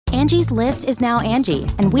Angie's List is now Angie,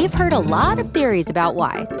 and we've heard a lot of theories about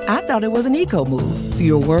why. I thought it was an eco move.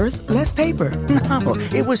 Fewer words, less paper. No,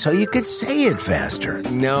 it was so you could say it faster.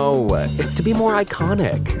 No, it's to be more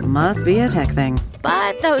iconic. Must be a tech thing.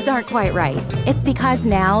 But those aren't quite right. It's because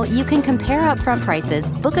now you can compare upfront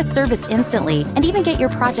prices, book a service instantly, and even get your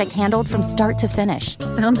project handled from start to finish.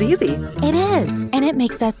 Sounds easy. It is, and it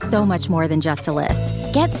makes us so much more than just a list.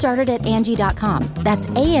 Get started at Angie.com. That's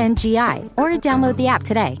ANGI, or download the app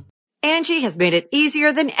today. Angie has made it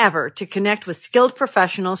easier than ever to connect with skilled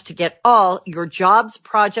professionals to get all your jobs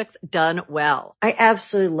projects done well. I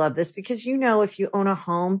absolutely love this because, if you own a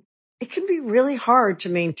home, it can be really hard to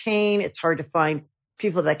maintain. It's hard to find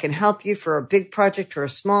people that can help you for a big project or a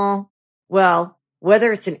small. Well,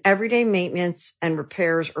 whether it's in everyday maintenance and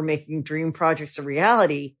repairs or making dream projects a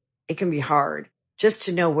reality, it can be hard just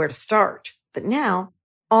to know where to start. But now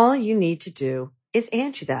all you need to do is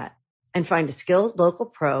Angie that and find a skilled local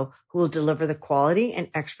pro who will deliver the quality and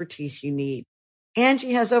expertise you need.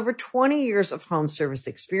 Angie has over 20 years of home service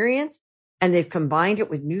experience, and they've combined it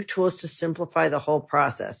with new tools to simplify the whole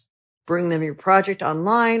process. Bring them your project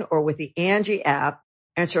online or with the Angie app,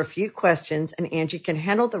 answer a few questions, and Angie can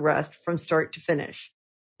handle the rest from start to finish.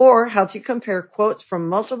 Or help you compare quotes from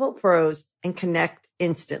multiple pros and connect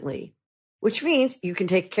instantly, which means you can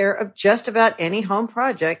take care of just about any home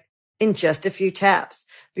project in just a few taps.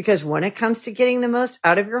 Because when it comes to getting the most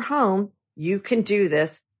out of your home, you can do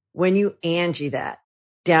this when you Angie that.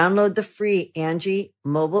 Download the free Angie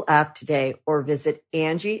mobile app today or visit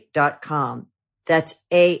Angie.com. That's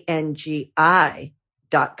ANGI.com.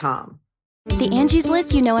 The Angie's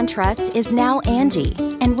List you know and trust is now Angie,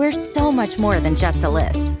 and we're so much more than just a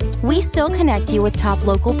list. We still connect you with top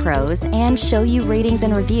local pros and show you ratings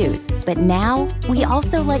and reviews, but now we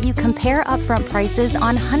also let you compare upfront prices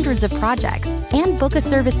on hundreds of projects and book a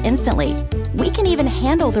service instantly. We can even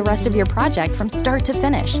handle the rest of your project from start to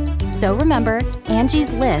finish. So remember, Angie's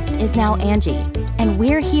List is now Angie, and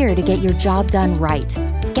we're here to get your job done right.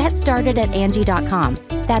 Get started at Angie.com.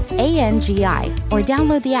 That's ANGI, or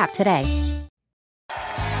download the app today.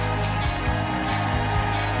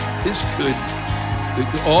 This could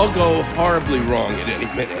all go horribly wrong at any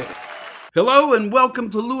minute. Hello and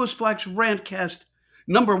welcome to Lewis Black's Rantcast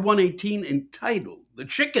number 118, entitled "The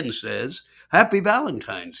Chicken Says Happy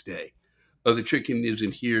Valentine's Day." The chicken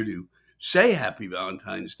isn't here to say Happy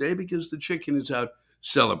Valentine's Day because the chicken is out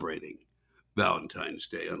celebrating Valentine's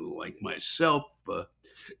Day. Unlike myself,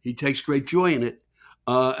 he takes great joy in it,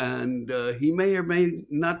 and he may or may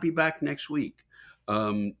not be back next week.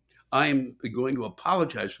 I am going to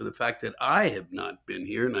apologize for the fact that I have not been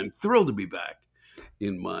here, and I'm thrilled to be back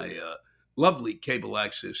in my lovely cable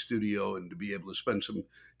access studio and to be able to spend some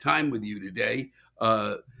time with you today,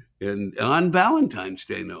 and on Valentine's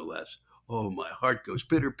Day, no less. Oh, my heart goes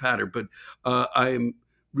pitter-patter, but I am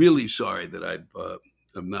really sorry that I've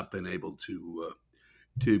not been able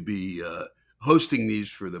to be hosting these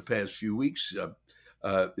for the past few weeks,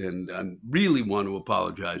 and I really want to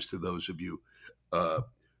apologize to those of you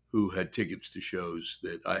who had tickets to shows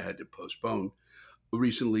that I had to postpone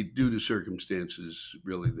recently due to circumstances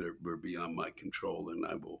really that were beyond my control. And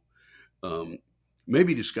I will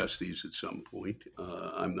maybe discuss these at some point.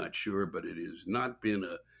 I'm not sure, but it has not been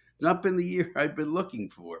the year I've been looking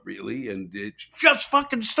for, really. And it's just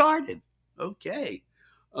fucking started. Okay.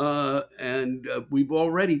 And we've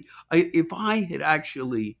already, if I had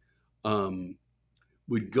actually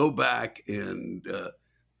would go back and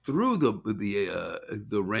through the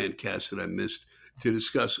rantcast that I missed to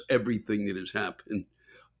discuss everything that has happened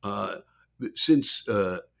since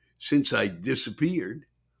I disappeared,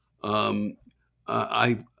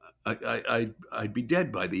 I'd be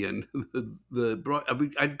dead by the end of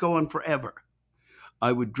I'd go on forever.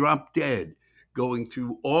 I would drop dead going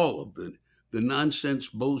through all of the nonsense,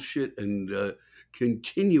 bullshit, and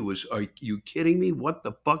continuous. Are you kidding me? What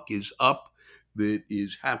the fuck is up that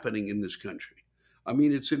is happening in this country? I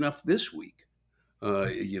mean, it's enough this week,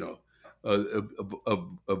 of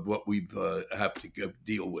what we've have to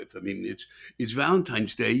deal with. I mean, it's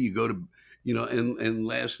Valentine's Day. You go to, and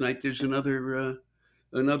last night there's another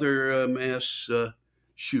mass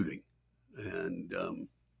shooting, and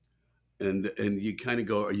you kind of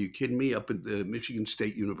go, are you kidding me? Up at the Michigan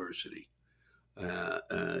State University,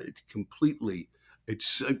 it's completely.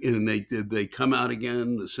 And they come out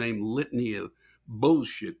again, the same litany of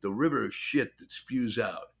bullshit, the river of shit that spews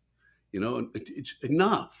out. It's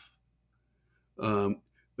enough.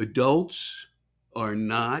 Adults are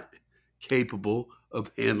not capable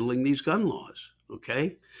of handling these gun laws,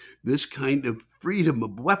 okay? This kind of freedom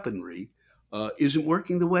of weaponry isn't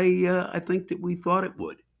working the way I think that we thought it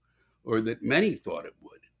would, or that many thought it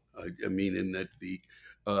would. I mean, in that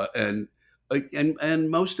and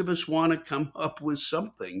most of us want to come up with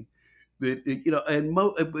something that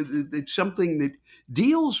it's something that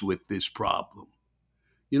deals with this problem.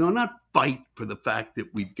 Not fight for the fact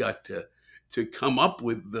that we've got to come up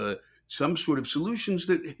with some sort of solutions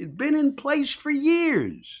that had been in place for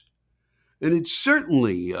years, and it's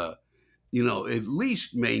certainly at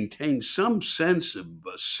least maintain some sense of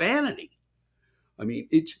sanity. I mean,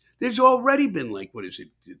 there's already been, like, what is it?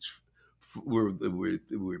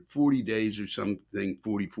 We're 40 days or something,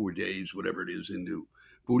 44 days, whatever it is, into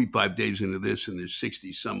 45 days into this, and there's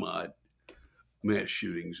 60 some odd mass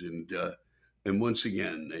shootings, and once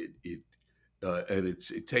again,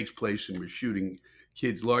 it takes place, and we're shooting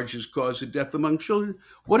kids. Largest cause of death among children.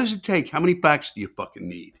 What does it take? How many facts do you fucking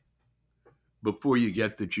need before you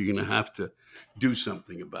get that you're going to have to do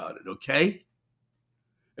something about it? Okay.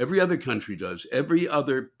 Every other country does. Every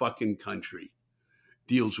other fucking country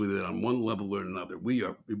deals with it on one level or another. We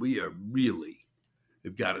are really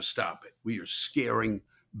have got to stop it. We are scaring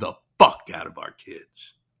the fuck out of our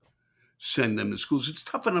kids. Send them to schools. It's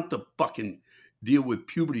tough enough to fucking deal with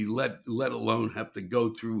puberty, let alone have to go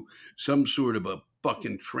through some sort of a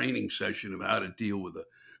fucking training session of how to deal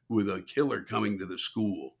with a killer coming to the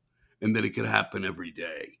school, and that it could happen every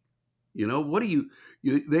day. What do you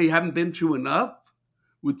they haven't been through enough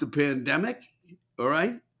with the pandemic? All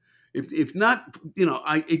right. If not,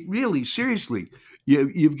 it really, seriously,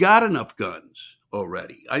 you've got enough guns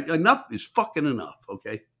already. Enough is fucking enough.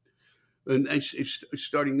 Okay. And it's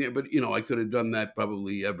starting there, but I could have done that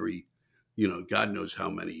probably every, God knows how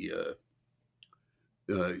many,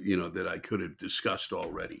 that I could have discussed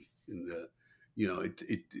already. And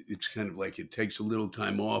it's kind of like it takes a little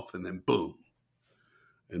time off, and then boom,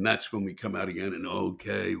 and that's when we come out again. And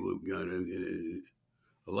okay, we've got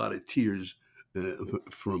a lot of tears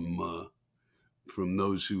from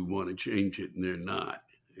those who want to change it, and they're not,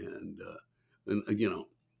 and and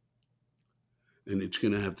it's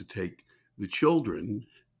going to have to take the children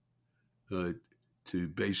to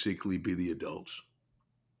basically be the adults,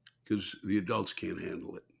 because the adults can't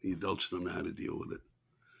handle it. The adults don't know how to deal with it,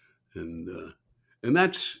 and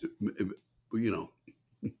that's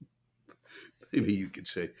maybe you could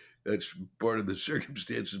say that's part of the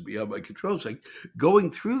circumstances beyond my control. It's like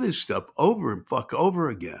going through this stuff over and over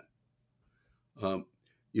again. And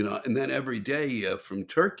then every day from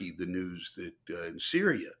Turkey, the news that in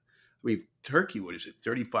Syria, I mean, Turkey, what is it,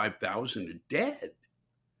 35,000 are dead.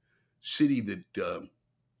 City that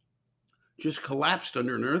just collapsed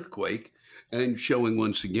under an earthquake, and showing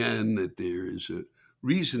once again that there is a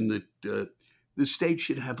reason that the state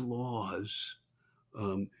should have laws.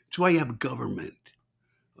 It's why you have a government,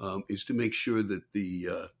 is to make sure that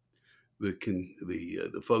the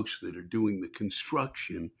folks that are doing the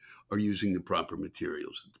construction are using the proper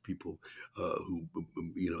materials. That the people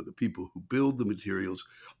the people who build the materials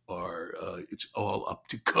are it's all up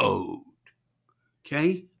to code.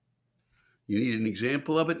 Okay, you need an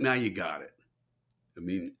example of it. Now you got it. I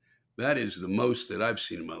mean, that is the most that I've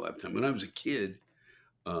seen in my lifetime. When I was a kid,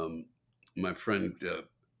 my friend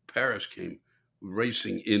Paris came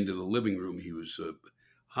racing into the living room. He was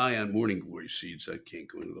high on morning glory seeds. I can't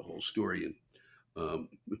go into the whole story, and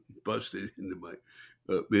busted into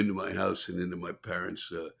my house and into my parents,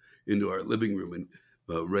 into our living room, and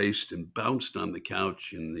raced and bounced on the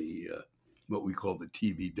couch in the what we call the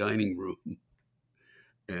TV dining room,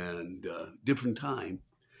 and different time,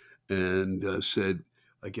 and said,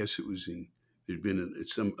 I guess it was there'd been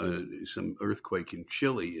some earthquake in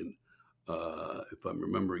Chile, and if I'm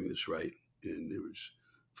remembering this right, and there was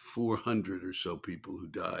 400 or so people who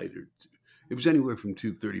died, or it was anywhere from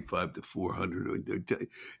 235 to 400.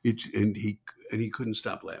 And he couldn't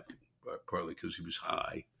stop laughing, partly because he was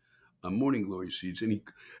high on morning glory seeds, and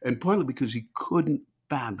partly because he couldn't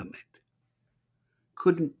fathom it.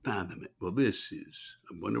 Well, this is,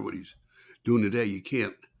 I wonder what he's doing today. You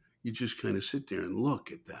just kind of sit there and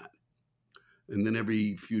look at that. And then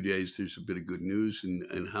every few days there's a bit of good news,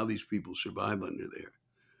 and how these people survive under there.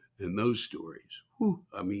 And those stories,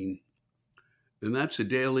 I mean, and that's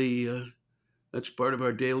that's part of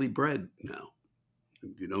our daily bread now.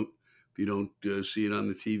 If you don't see it on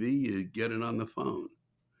the TV, you get it on the phone,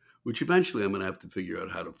 which eventually I'm going to have to figure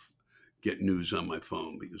out how to get news on my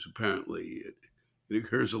phone, because apparently it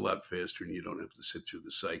occurs a lot faster, and you don't have to sit through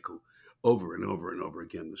the cycle over and over and over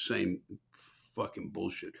again, the same fucking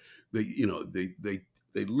bullshit. They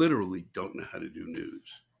literally don't know how to do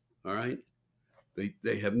news. All right.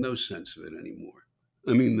 They have no sense of it anymore.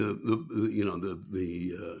 I mean, the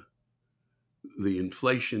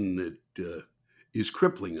inflation that is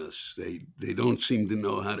crippling us. They don't seem to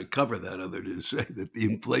know how to cover that other than to say that the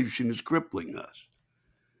inflation is crippling us.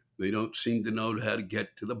 They don't seem to know how to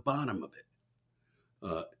get to the bottom of it.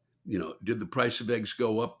 Did the price of eggs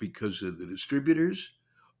go up because of the distributors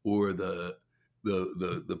or the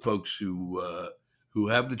folks who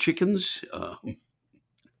have the chickens?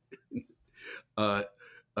 Uh,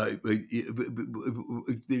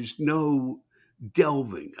 there's no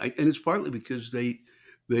delving, and it's partly because they've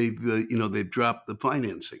dropped the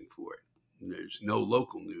financing for it. There's no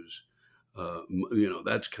local news.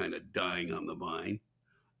 That's kind of dying on the vine,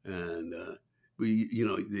 and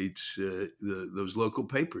it's those local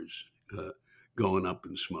papers going up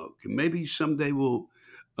in smoke, and maybe someday we'll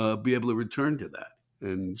be able to return to that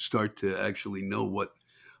and start to actually know what.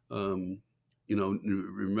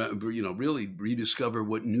 Remember, really rediscover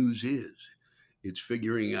what news is. It's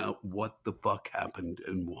figuring out what the fuck happened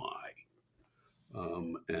and why.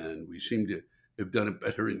 And we seem to have done it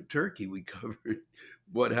better in Turkey. We covered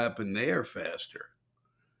what happened there faster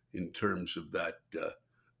in terms of that,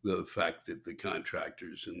 the fact that the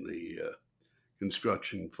contractors and the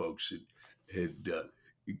construction folks had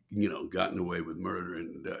gotten away with murder,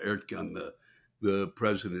 and Erdogan, the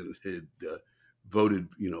president, had voted,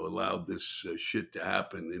 allowed this shit to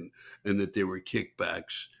happen, and that there were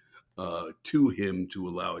kickbacks to him to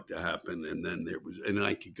allow it to happen, and then and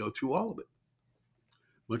I could go through all of it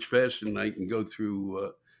much faster than I can go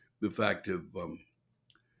through the fact of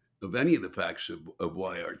any of the facts of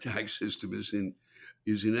why our tax system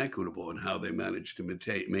is inequitable and how they manage to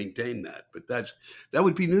maintain that. But that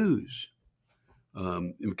would be news,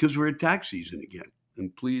 because we're at tax season again.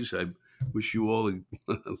 And please, I wish you all a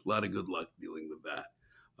lot of good luck dealing with that.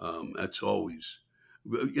 That's always,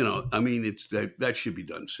 it's that should be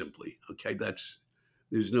done simply. Okay,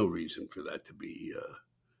 there's no reason for that to be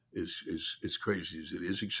as crazy as it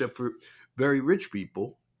is, except for very rich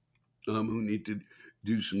people who need to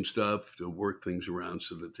do some stuff to work things around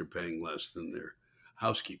so that they're paying less than their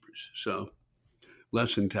housekeepers. So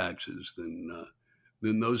less in taxes than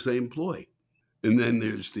those they employ. And then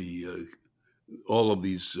there's the all of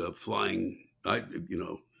these flying,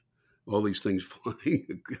 all these things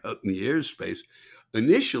flying out in the airspace.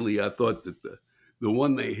 Initially, I thought that the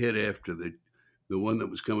one they hit after the one that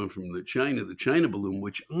was coming from the China balloon,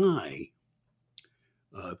 which I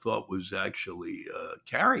thought was actually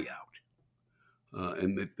carry out,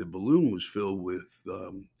 and that the balloon was filled with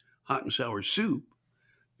hot and sour soup,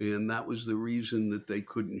 and that was the reason that they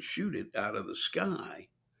couldn't shoot it out of the sky.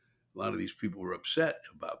 A lot of these people were upset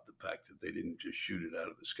about the fact that they didn't just shoot it out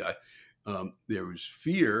of the sky. There was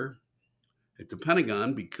fear at the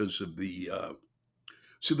Pentagon because of the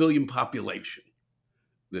civilian population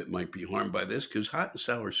that might be harmed by this, because hot and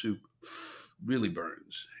sour soup really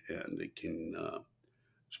burns, and it can,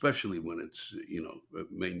 especially when it's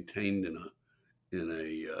maintained in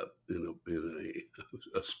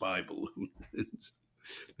a spy balloon.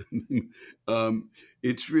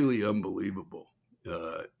 It's really unbelievable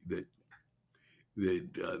that they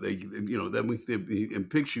then in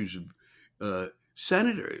pictures of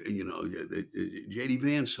Senator, J.D.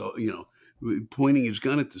 Vance, pointing his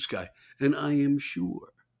gun at the sky, and I am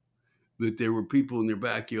sure that there were people in their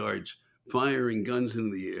backyards firing guns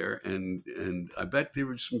into the air, and I bet there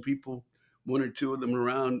were some people, one or two of them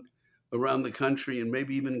around the country, and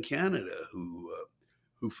maybe even Canada, who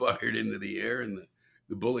fired into the air, and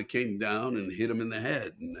the bullet came down and hit him in the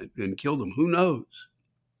head and killed him. Who knows?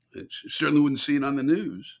 It certainly wouldn't see it on the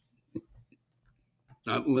news,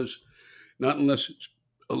 not unless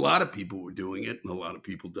a lot of people were doing it and a lot of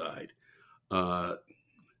people died. But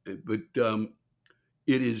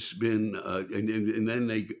it has been,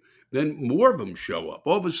 and then more of them show up.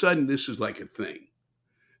 All of a sudden, this is like a thing,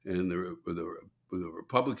 and the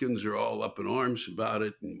Republicans are all up in arms about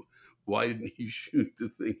it. And why didn't he shoot the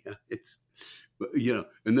thing out?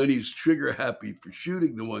 And then he's trigger happy for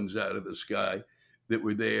shooting the ones out of the sky that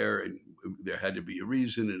were there, and there had to be a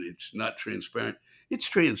reason, and it's not transparent. It's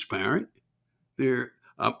transparent.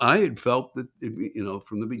 I had felt that,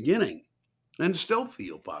 from the beginning, and still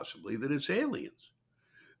feel possibly that it's aliens.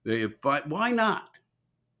 Why not?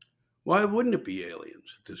 Why wouldn't it be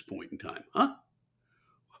aliens at this point in time? Huh?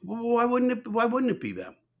 Why wouldn't it be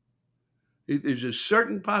them? There's a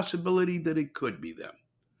certain possibility that it could be them,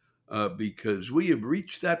 because we have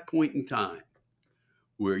reached that point in time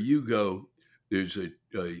where you go, there's a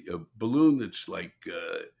balloon that's like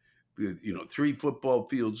 3 football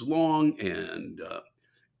fields long, and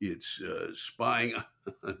it's spying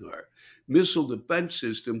on our missile defense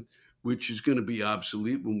system, which is going to be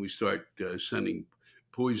obsolete when we start sending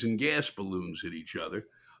poison gas balloons at each other.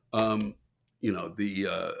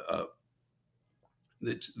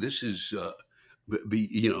 this is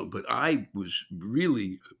but I was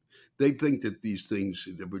really, they think that these things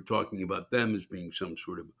that we're talking about them as being some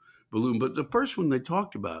sort of balloon. But the first one they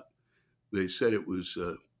talked about, they said it was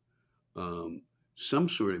um, some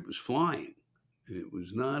sort. It was flying. It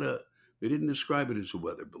was not a. They didn't describe it as a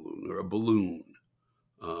weather balloon or a balloon.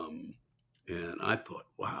 Um, and I thought,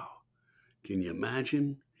 wow, can you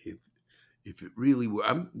imagine if it really were?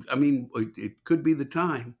 I mean, it could be the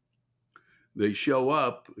time they show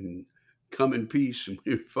up and come in peace, and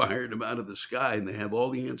we fired them out of the sky, and they have all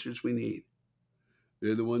the answers we need.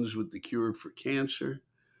 They're the ones with the cure for cancer.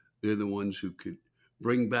 They're the ones who could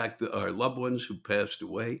bring back our loved ones who passed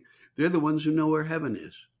away. They're the ones who know where heaven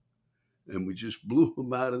is, and we just blew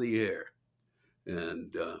them out of the air.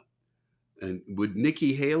 And would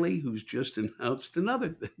Nikki Haley, who's just announced another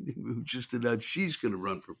thing, who just announced she's going to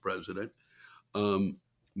run for president,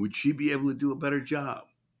 would she be able to do a better job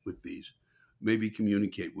with these? Maybe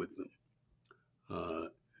communicate with them.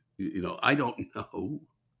 I don't know,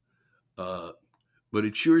 but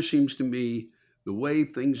it sure seems to me the way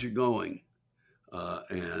things are going,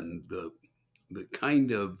 and the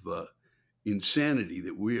kind of insanity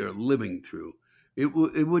that we are living through, it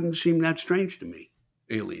wouldn't seem that strange to me.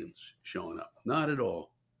 Aliens showing up, not at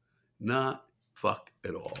all, not fuck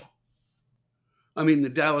at all. I mean, the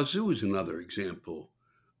Dallas Zoo is another example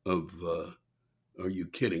of. Are you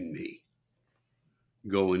kidding me?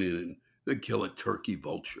 Going in and they kill a turkey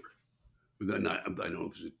vulture. I don't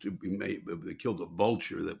know if they killed a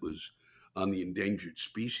vulture that was on the endangered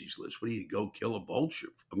species list. What do you go kill a vulture?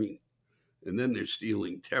 I mean, and then they're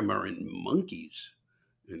stealing tamarin monkeys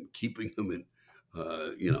and keeping them in,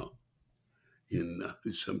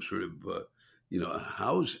 some sort of, a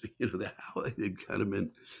house. They've kind of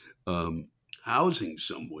been housing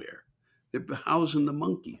somewhere. They're housing the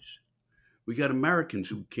monkeys. We got Americans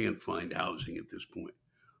who can't find housing at this point.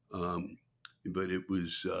 But it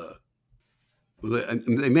was,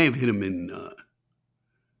 they may have hit them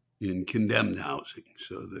in condemned housing,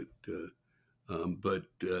 so that.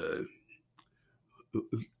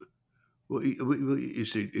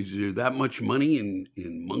 Is there that much money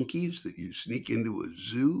in monkeys that you sneak into a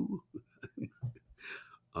zoo?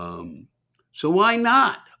 So why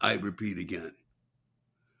not? I repeat again.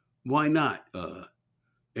 Why not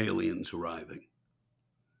aliens arriving?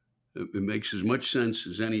 It makes as much sense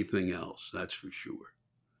as anything else. That's for sure.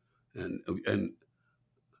 And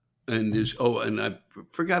and I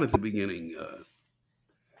forgot at the beginning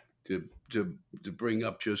to bring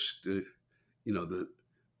up just the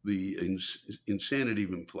insanity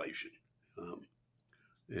of inflation,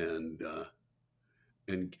 and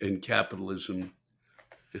and capitalism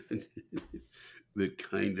that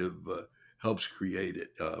kind of helps create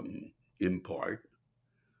it, in part.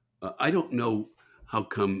 I don't know how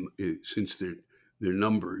come, since they're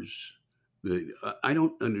numbers, that I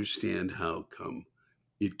don't understand how come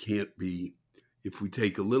it can't be, if we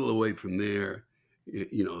take a little away from there,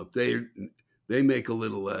 if they make a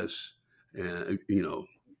little less,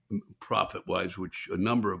 profit wise, which a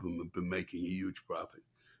number of them have been making a huge profit,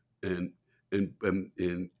 and and and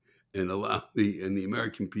and, and allow the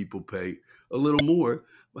American people pay a little more.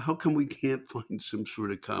 How come we can't find some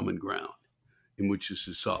sort of common ground in which this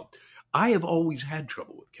is solved? I have always had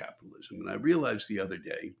trouble with capitalism, and I realized the other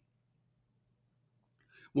day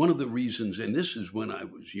one of the reasons, and this is when I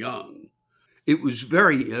was young. I was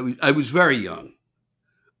very young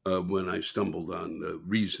when I stumbled on the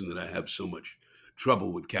reason that I have so much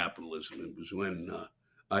trouble with capitalism. It was when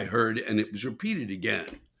I heard, and it was repeated again,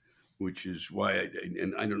 which is why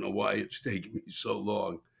and I don't know why it's taken me so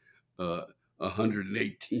long,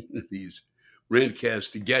 118 of these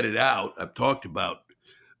rantcasts to get it out. I've talked about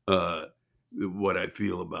what I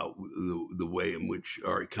feel about the way in which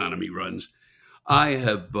our economy runs. I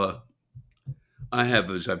have,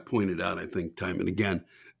 as I pointed out, I think time and again,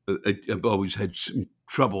 I've always had some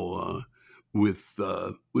trouble with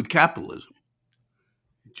capitalism.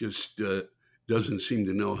 It just doesn't seem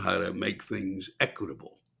to know how to make things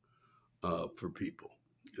equitable for people.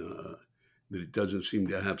 That it doesn't seem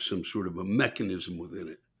to have some sort of a mechanism within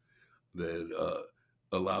it that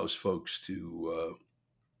allows folks to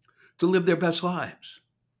live their best lives,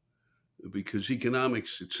 because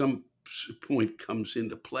economics at some point comes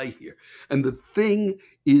into play here. And the thing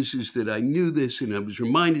is that I knew this, and I was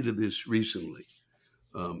reminded of this recently,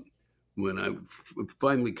 when I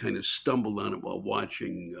finally kind of stumbled on it while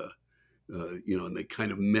watching, and they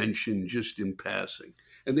kind of mentioned just in passing,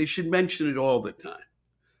 and they should mention it all the time,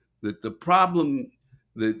 that the problem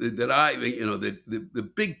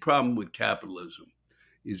the big problem with capitalism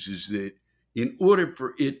is that in order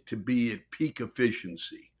for it to be at peak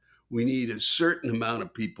efficiency, we need a certain amount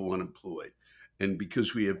of people unemployed. And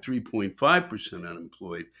because we have 3.5%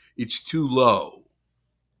 unemployed, it's too low.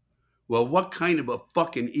 Well, what kind of a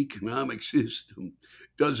fucking economic system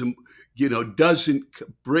doesn't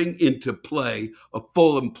bring into play a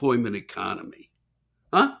full employment economy?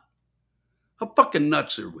 Huh? How fucking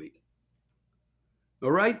nuts are we?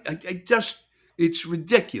 All right? It's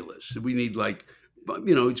ridiculous. We need it's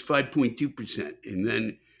 5.2%, and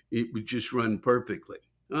then it would just run perfectly.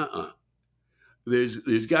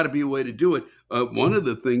 There's got to be a way to do it. One of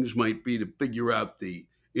the things might be to figure out the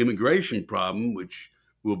immigration problem, which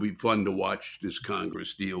will be fun to watch this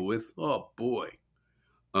Congress deal with. Oh, boy.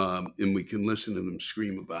 And we can listen to them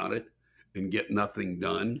scream about it and get nothing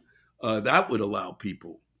done. That would allow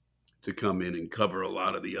people to come in and cover a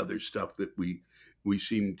lot of the other stuff that we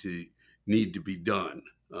seem to need to be done.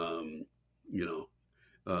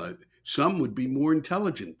 Some would be more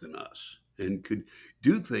intelligent than us and could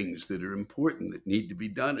do things that are important that need to be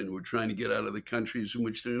done, and we're trying to get out of the countries in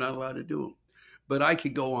which they're not allowed to do them. But I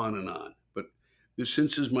could go on and on. But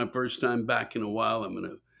since this is my first time back in a while, I'm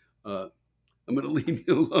gonna leave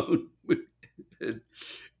you alone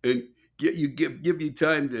and give you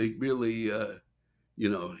time to really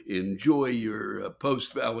enjoy your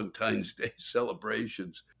post Valentine's Day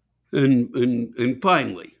celebrations. And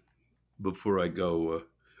finally, before I go,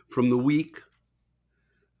 from the week,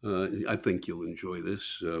 I think you'll enjoy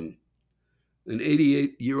this. An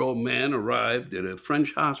 88-year-old man arrived at a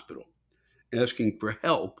French hospital asking for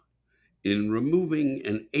help in removing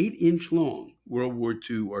an 8-inch long World War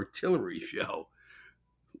II artillery shell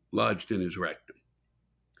lodged in his rectum,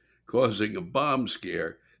 causing a bomb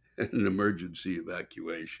scare and an emergency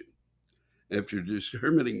evacuation. After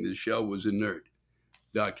determining the shell was inert,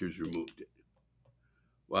 doctors removed it.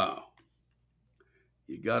 Wow.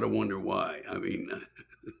 You got to wonder why. I mean,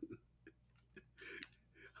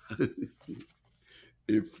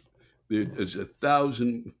 if there's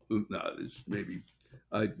 1,000, maybe,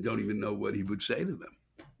 I don't even know what he would say to them.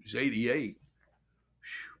 He's 88.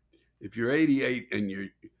 If you're 88 and you're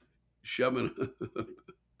shoving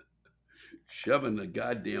a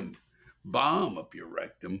goddamn bomb up your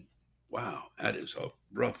rectum, wow, that is a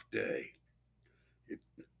rough day.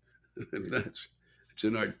 It's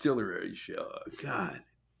an artillery shell. God,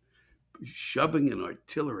 shoving an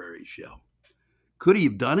artillery shell. Could he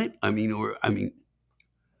have done it? All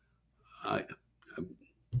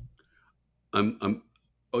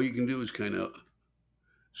you can do is kind of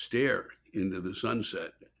stare into the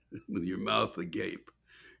sunset with your mouth agape,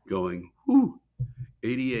 going, whew,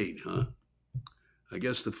 88, huh? I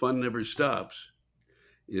guess the fun never stops.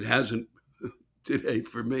 It hasn't today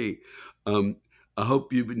for me. I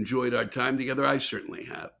hope you've enjoyed our time together. I certainly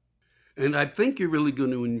have. And I think you're really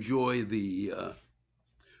going to enjoy the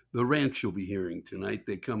rants you'll be hearing tonight.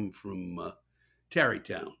 They come from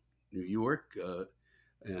Tarrytown, New York.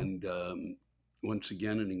 And once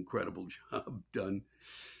again, an incredible job done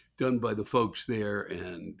by the folks there.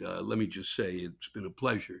 And let me just say, it's been a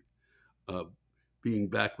pleasure being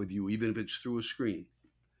back with you, even if it's through a screen.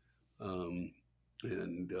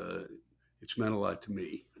 It's meant a lot to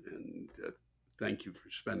me. And thank you for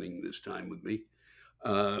spending this time with me.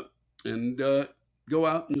 Go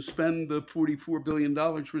out and spend the $44 billion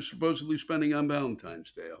we're supposedly spending on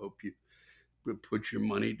Valentine's Day. I hope you put your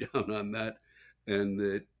money down on that and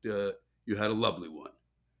that you had a lovely one.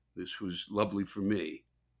 This was lovely for me.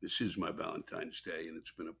 This is my Valentine's Day, and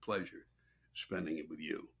it's been a pleasure spending it with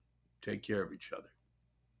you. Take care of each other.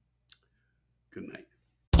 Good night.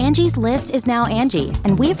 Angie's List is now Angie,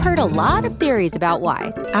 and we've heard a lot of theories about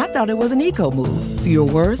why. I thought it was an eco move. Fewer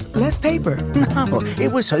words, less paper. No,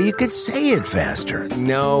 it was so you could say it faster.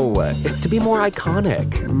 No, it's to be more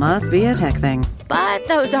iconic. Must be a tech thing. But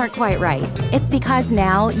those aren't quite right. It's because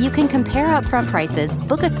now you can compare upfront prices,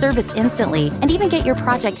 book a service instantly, and even get your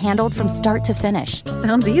project handled from start to finish.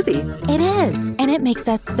 Sounds easy. It is, and it makes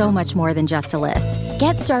us so much more than just a list.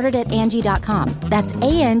 Get started at Angie.com. That's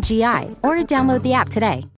ANGI, or download the app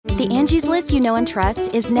today. The Angie's List you know and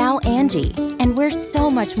trust is now Angie, and we're so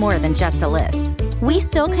much more than just a list. We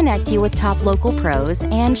still connect you with top local pros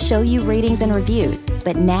and show you ratings and reviews,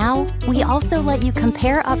 but now we also let you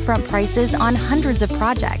compare upfront prices on hundreds of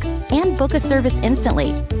projects and book a service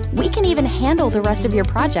instantly. We can even handle the rest of your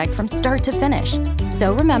project from start to finish.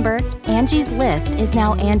 So remember, Angie's List is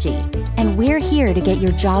now Angie, and we're here to get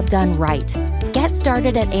your job done right. Get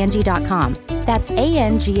started at Angie.com. That's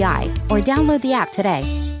ANGI, or download the app today.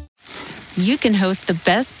 You can host the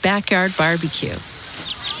best backyard barbecue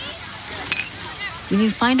when you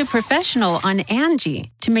find a professional on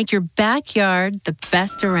Angie to make your backyard the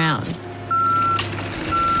best around.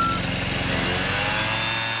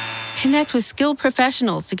 Connect with skilled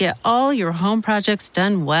professionals to get all your home projects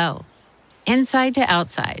done well. Inside to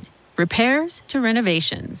outside, repairs to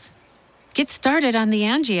renovations. Get started on the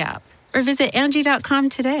Angie app or visit Angie.com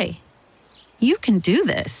today. You can do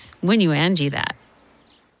this when you Angie that.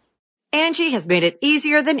 Angie has made it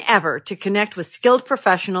easier than ever to connect with skilled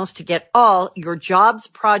professionals to get all your jobs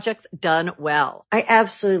projects done well. I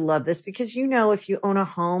absolutely love this because, you know, if you own a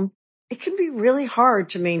home, it can be really hard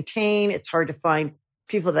to maintain. It's hard to find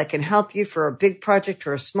people that can help you for a big project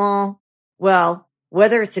or a small. Well,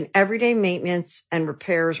 whether it's in everyday maintenance and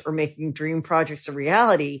repairs or making dream projects a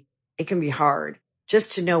reality, it can be hard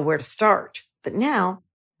just to know where to start. But now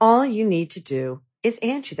all you need to do is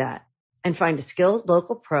Angie that and find a skilled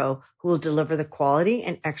local pro who will deliver the quality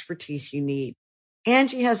and expertise you need.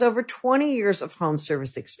 Angie has over 20 years of home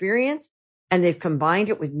service experience, and they've combined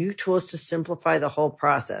it with new tools to simplify the whole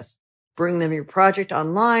process. Bring them your project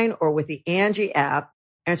online or with the Angie app,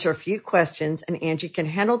 answer a few questions, and Angie can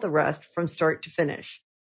handle the rest from start to finish.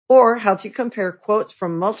 Or help you compare quotes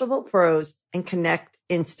from multiple pros and connect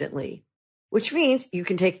instantly, which means you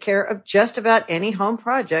can take care of just about any home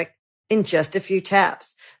project in just a few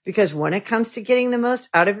taps. Because when it comes to getting the most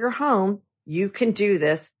out of your home, you can do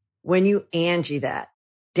this when you Angie that.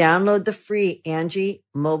 Download the free Angie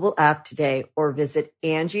mobile app today or visit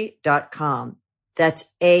Angie.com. That's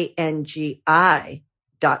ANGI.com.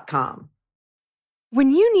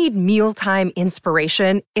 When you need mealtime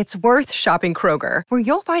inspiration, it's worth shopping Kroger, where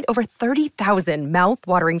you'll find over 30,000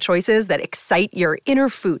 mouth-watering choices that excite your inner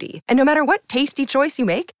foodie. And no matter what tasty choice you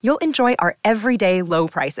make, you'll enjoy our everyday low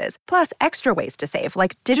prices, plus extra ways to save,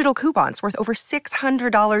 like digital coupons worth over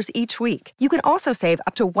 $600 each week. You can also save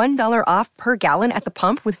up to $1 off per gallon at the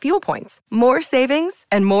pump with fuel points. More savings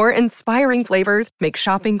and more inspiring flavors make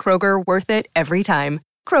shopping Kroger worth it every time.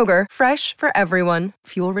 Kroger, fresh for everyone.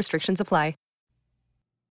 Fuel restrictions apply.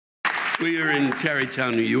 We are in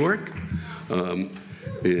Tarrytown, New York, at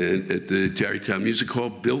the Tarrytown Music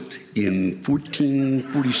Hall, built in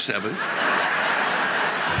 1447.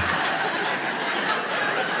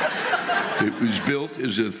 It was built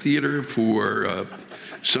as a theater for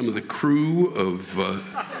some of the crew of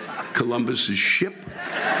Columbus's ship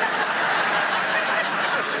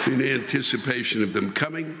in anticipation of them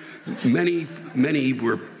coming. Many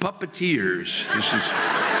were puppeteers. This is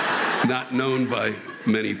not known by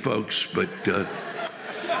many folks, but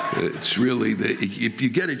it's really, if you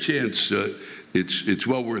get a chance, it's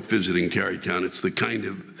well worth visiting Tarrytown. It's the kind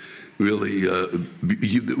of really,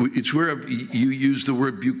 it's where you use the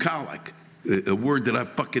word bucolic, a word that I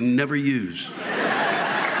fucking never use.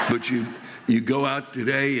 But you go out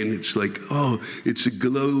today and it's like, oh, it's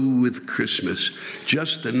aglow with Christmas,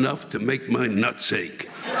 just enough to make my nuts ache.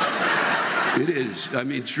 It is. I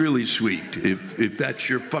mean, it's really sweet if that's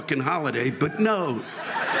your fucking holiday, but no.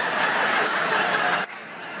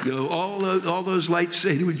 No, all those lights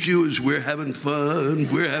say to a Jew is, we're having fun,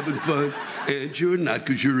 and you're not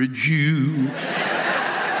because you're a Jew.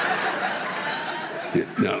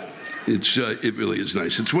 No, it really is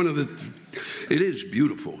nice. It's it is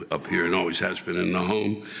beautiful up here and always has been in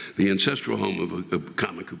the ancestral home of a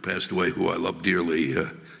comic who passed away, who I love dearly,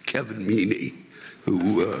 Kevin Meaney,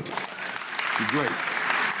 who... great.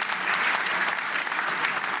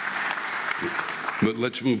 But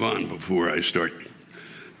let's move on before I start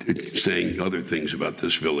saying other things about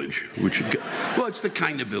this village. It's the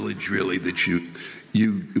kind of village, really, that you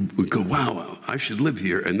go, wow, I should live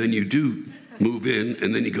here. And then you do move in,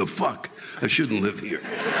 and then you go, fuck, I shouldn't live here.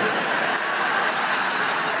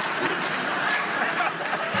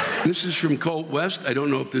 This is from Colt West. I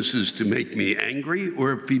don't know if this is to make me angry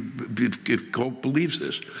or if Colt believes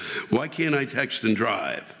this. Why can't I text and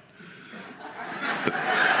drive?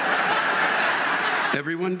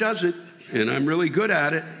 Everyone does it, and I'm really good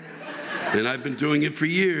at it. And I've been doing it for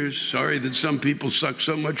years. Sorry that some people suck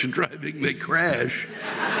so much at driving they crash.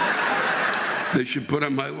 They should put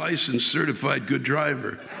on my license, certified good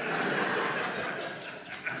driver.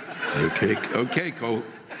 Okay, Colt.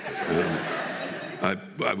 I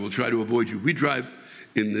will try to avoid you. We drive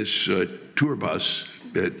in this tour bus,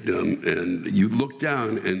 and you look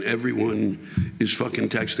down, and everyone is fucking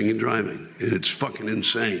texting and driving. And it's fucking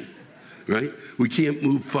insane, right? We can't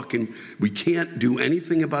we can't do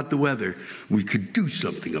anything about the weather. We could do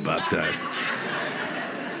something about that.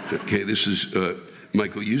 Okay, this is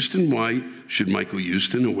Michael Houston. Why should Michael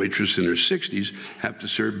Houston, a waitress in her 60s, have to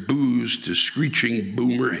serve booze to screeching,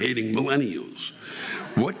 boomer-hating millennials?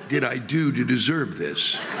 What did I do to deserve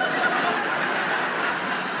this?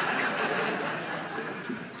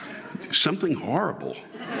 Something horrible.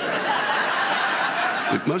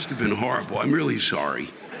 It must have been horrible. I'm really sorry.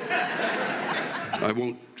 I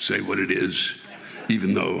won't say what it is,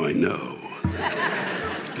 even though I know.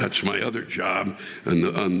 That's my other job, and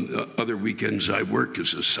on other weekends I work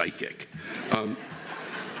as a psychic.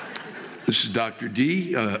 This is Dr.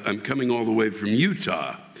 D. I'm coming all the way from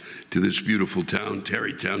Utah to this beautiful town,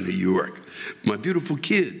 Tarrytown, New York. My beautiful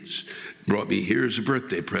kids brought me here as a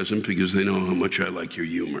birthday present because they know how much I like your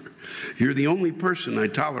humor. You're the only person I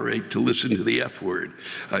tolerate to listen to the F word.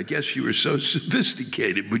 I guess you were so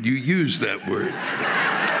sophisticated when you used that word.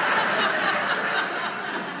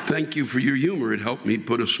 Thank you for your humor. It helped me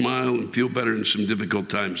put a smile and feel better in some difficult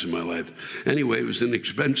times in my life. Anyway, it was an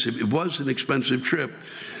expensive trip,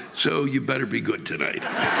 so you better be good tonight.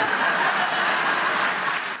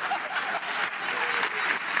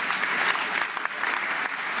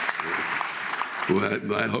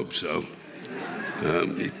 Well, I hope so.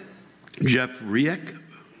 Jeff Riek,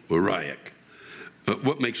 or Ryek.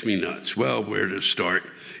 What makes me nuts? Well, where to start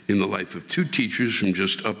in the life of two teachers from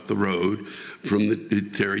just up the road from the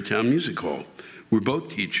Tarrytown Music Hall. We're both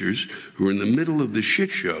teachers who are in the middle of the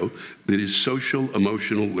shit show that is social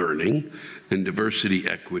emotional learning and diversity,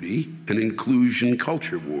 equity, and inclusion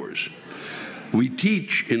culture wars. We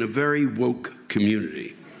teach in a very woke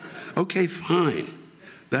community. Okay, fine.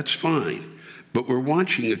 That's fine. But we're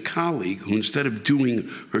watching a colleague who, instead of doing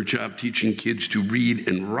her job teaching kids to read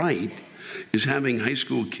and write, is having high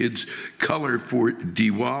school kids color for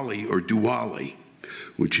Diwali,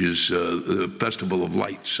 which is the Festival of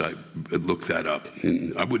Lights. I looked that up,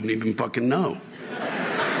 and I wouldn't even fucking know.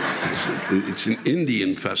 It's an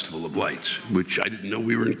Indian Festival of Lights, which I didn't know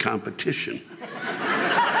we were in competition.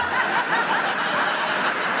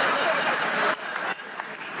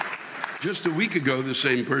 Just a week ago, the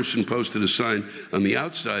same person posted a sign on the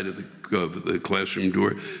outside of the classroom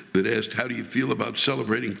door that asked, "How do you feel about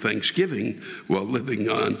celebrating Thanksgiving while living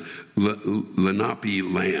on Lenape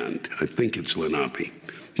land?" I think it's Lenape.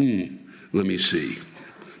 Let me see.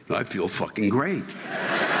 I feel fucking great.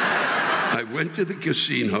 I went to the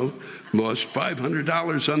casino, lost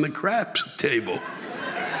 $500 on the craps table.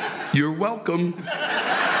 You're welcome.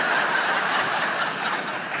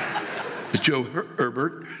 Joe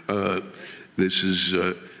Herbert, this is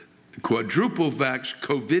quadruple vax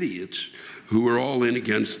COVIDiots who are all in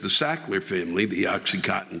against the Sackler family, the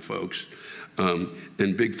OxyContin folks,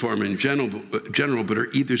 and Big Pharma in general, but are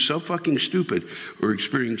either so fucking stupid or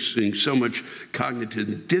experiencing so much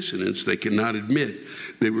cognitive dissonance they cannot admit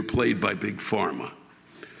they were played by Big Pharma.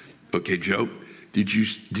 Okay, Joe, did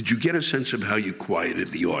you get a sense of how you quieted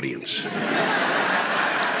the audience?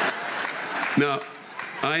 Now,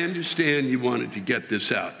 I understand you wanted to get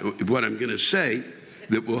this out. What I'm going to say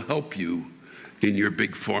that will help you in your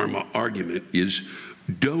Big Pharma argument is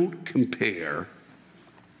don't compare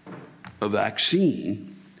a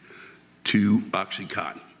vaccine to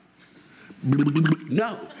OxyContin.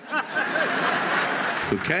 No.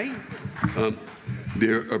 Okay?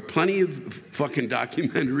 There are plenty of fucking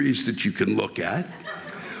documentaries that you can look at.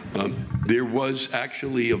 There was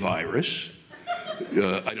actually a virus.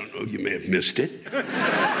 I don't know, you may have missed it.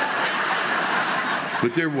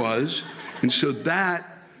 But there was. And so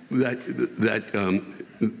that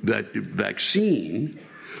vaccine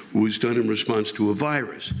was done in response to a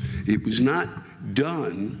virus. It was not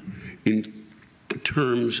done in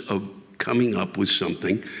terms of coming up with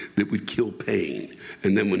something that would kill pain.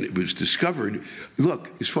 And then when it was discovered,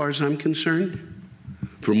 look, as far as I'm concerned,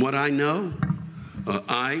 from what I know,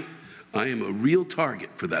 I am a real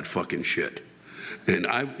target for that fucking shit. And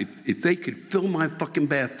if they could fill my fucking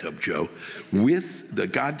bathtub, Joe, with the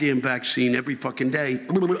goddamn vaccine every fucking day,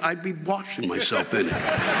 I'd be washing myself in it.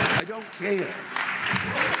 I don't care.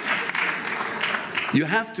 You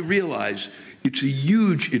have to realize it's a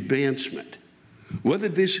huge advancement. Whether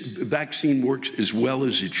this vaccine works as well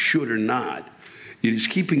as it should or not, it is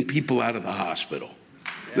keeping people out of the hospital.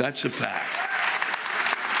 That's a fact.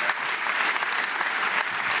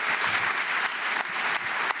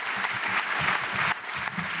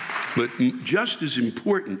 But just as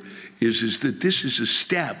important is that this is a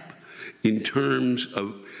step in terms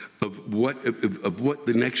of what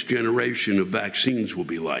the next generation of vaccines will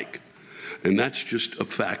be like. And that's just a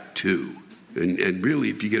fact, too. And really,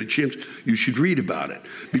 if you get a chance, you should read about it.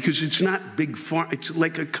 Because it's not big pharma. It's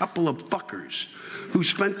like a couple of fuckers who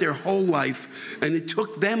spent their whole life, and it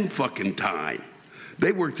took them fucking time.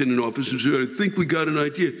 They worked in an office and said, "I think we got an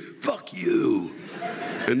idea." Fuck you.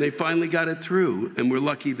 And they finally got it through, and we're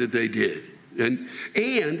lucky that they did. And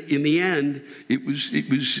in the end, it was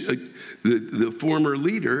the former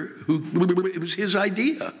leader who, it was his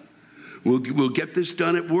idea. We'll get this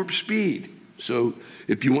done at warp speed. So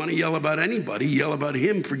if you want to yell about anybody, yell about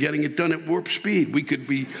him for getting it done at warp speed. We could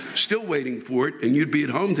be still waiting for it, and you'd be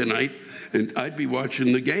at home tonight, and I'd be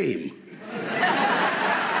watching the game.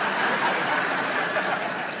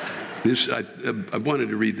 I wanted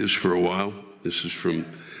to read this for a while. This is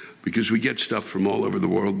because we get stuff from all over the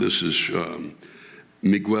world. This is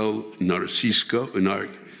Miguel Narciso.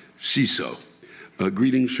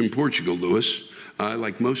 Greetings from Portugal, Louis. I,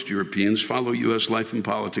 like most Europeans, follow U.S. life and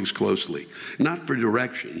politics closely. Not for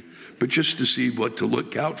direction, but just to see what to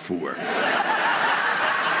look out for.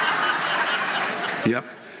 Yep.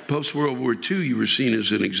 Post-World War II, you were seen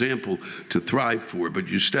as an example to thrive for, but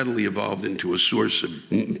you steadily evolved into a source of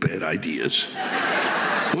bad ideas.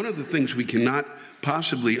 One of the things we cannot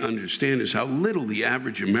possibly understand is how little the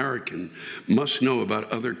average American must know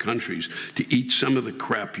about other countries to eat some of the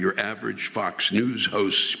crap your average Fox News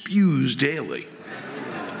host spews daily.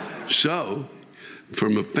 So,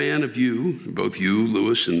 from a fan of you, both you,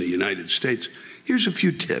 Louis, and the United States, here's a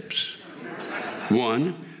few tips.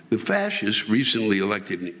 1, the fascists recently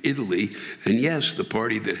elected in Italy, and yes, the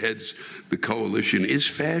party that heads the coalition is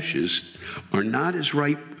fascist, are not as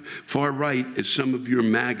far right as some of your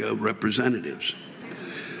MAGA representatives.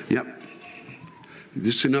 Yep.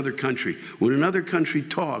 This is another country. When another country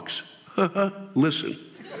talks, listen.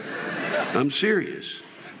 I'm serious.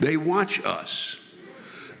 They watch us.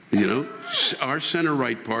 You know, our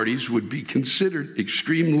center-right parties would be considered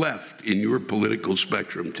extreme left in your political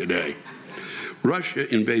spectrum today.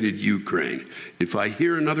 Russia invaded Ukraine. If I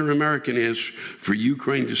hear another American ask for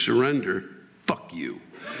Ukraine to surrender, fuck you.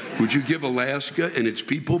 Would you give Alaska and its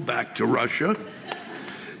people back to Russia?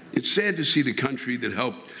 It's sad to see the country that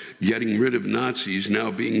helped getting rid of Nazis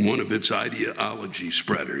now being one of its ideology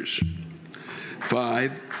spreaders.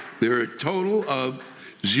 5, there are a total of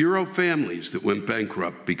 0 families that went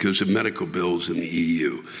bankrupt because of medical bills in the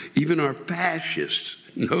EU. Even our fascists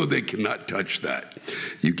know they cannot touch that.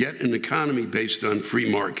 You get an economy based on free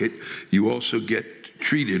market. You also get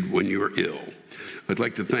treated when you're ill. I'd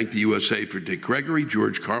like to thank the USA for Dick Gregory,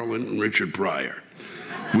 George Carlin, and Richard Pryor.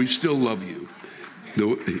 We still love you.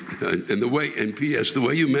 And P.S., the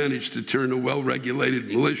way you managed to turn a well-regulated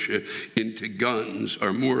militia into guns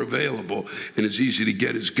are more available and as easy to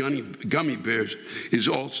get as gummy bears is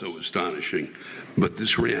also astonishing. But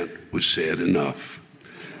this rant was sad enough.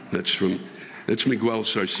 That's Miguel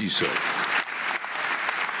Narciso.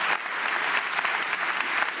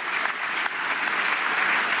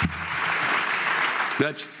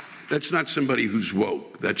 That's not somebody who's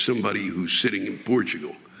woke. That's somebody who's sitting in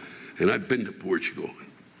Portugal. And I've been to Portugal.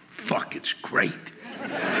 Fuck, it's great.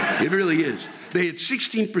 It really is. They had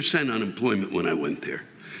 16% unemployment when I went there.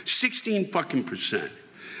 16 fucking percent.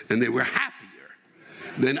 And they were happier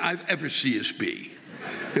than I've ever seen us be.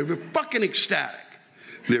 They were fucking ecstatic.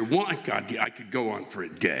 God, I could go on for a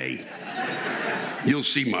day. You'll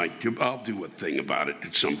see Mike. I'll do a thing about it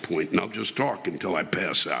at some point, and I'll just talk until I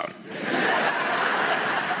pass out.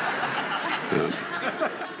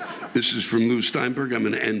 This is from Lou Steinberg. I'm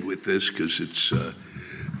going to end with this because it's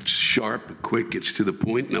sharp, quick, it's to the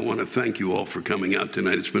point, and I want to thank you all for coming out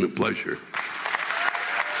tonight. It's been a pleasure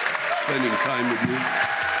spending time with you.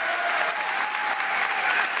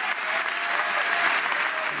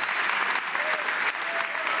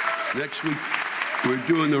 Next week, we're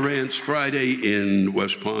doing the rants Friday in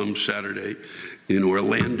West Palm, Saturday in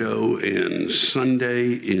Orlando, and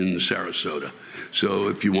Sunday in Sarasota. So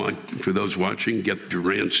if you want, for those watching, get your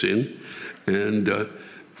rants in. And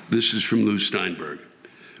this is from Lou Steinberg.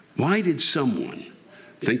 Why did someone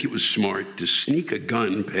think it was smart to sneak a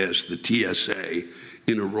gun past the TSA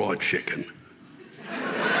in a raw chicken?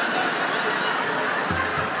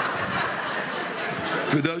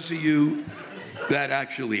 For those of you, that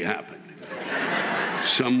actually happened.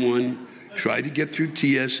 Someone tried to get through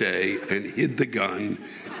TSA and hid the gun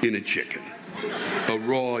in a chicken, a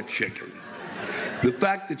raw chicken. The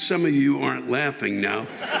fact that some of you aren't laughing now,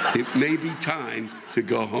 it may be time to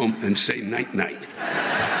go home and say night-night.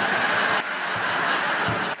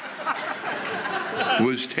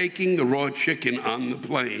 Was taking the raw chicken on the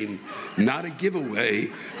plane not a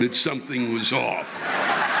giveaway that something was off?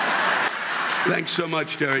 Thanks so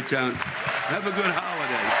much, Terrytown. Have a good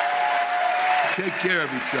holiday. Take care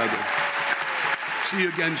of each other. See you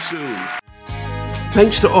again soon.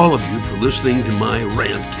 Thanks to all of you for listening to my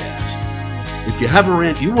rantcast. If you have a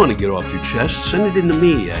rant you want to get off your chest, send it in to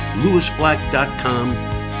me at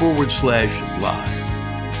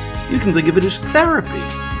lewisblack.com/live. You can think of it as therapy,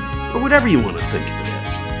 or whatever you want to think of it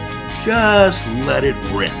as. Just let it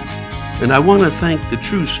rip. And I want to thank the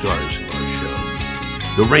true stars of our show,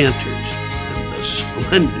 the ranters, and the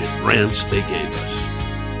splendid rants they gave us.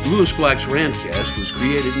 Lewis Black's Rantcast was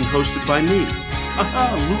created and hosted by me,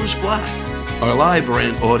 Lewis Black. Our live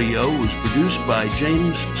rant audio was produced by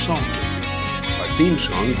James Salter. Our theme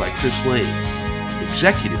song by Chris Lane.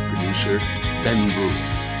 Executive producer, Ben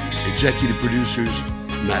Brewer. Executive producers,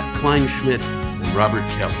 Matt Kleinschmidt and Robert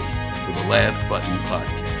Kelly for the Laugh Button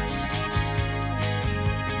Podcast.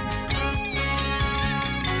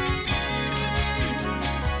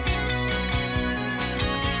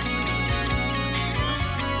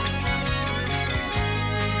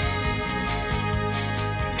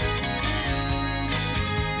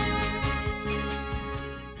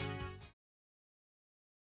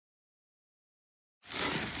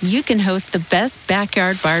 You can host the best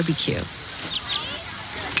backyard barbecue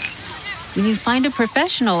when you find a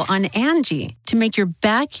professional on Angie to make your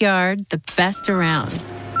backyard the best around.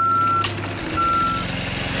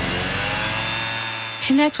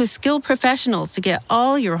 Connect with skilled professionals to get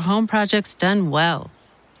all your home projects done well.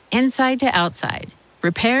 Inside to outside,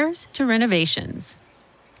 repairs to renovations.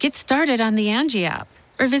 Get started on the Angie app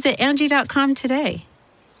or visit Angie.com today.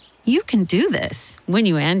 You can do this when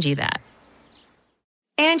you Angie that.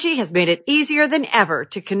 Angie has made it easier than ever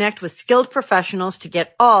to connect with skilled professionals to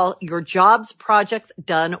get all your jobs projects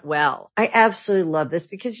done well. I absolutely love this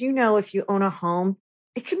because, you know, if you own a home,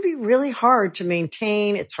 it can be really hard to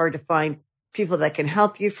maintain. It's hard to find people that can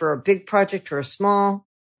help you for a big project or a small.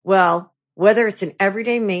 Well, whether it's in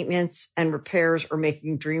everyday maintenance and repairs or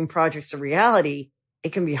making dream projects a reality,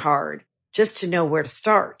 it can be hard just to know where to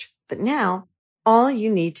start. But now all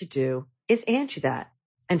you need to do is Angie that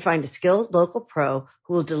and find a skilled local pro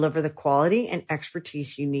who will deliver the quality and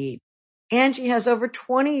expertise you need. Angie has over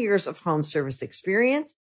 20 years of home service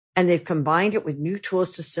experience, and they've combined it with new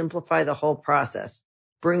tools to simplify the whole process.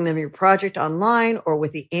 Bring them your project online or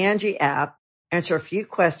with the Angie app, answer a few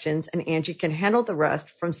questions, and Angie can handle the rest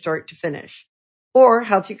from start to finish. Or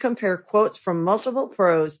help you compare quotes from multiple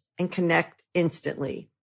pros and connect instantly,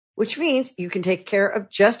 which means you can take care of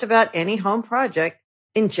just about any home project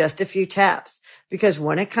in just a few taps. Because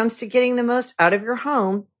when it comes to getting the most out of your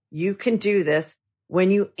home, you can do this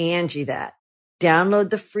when you Angie that. Download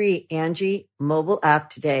the free Angie mobile app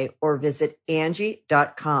today or visit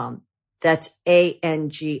Angie.com. That's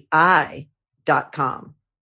ANGI.com.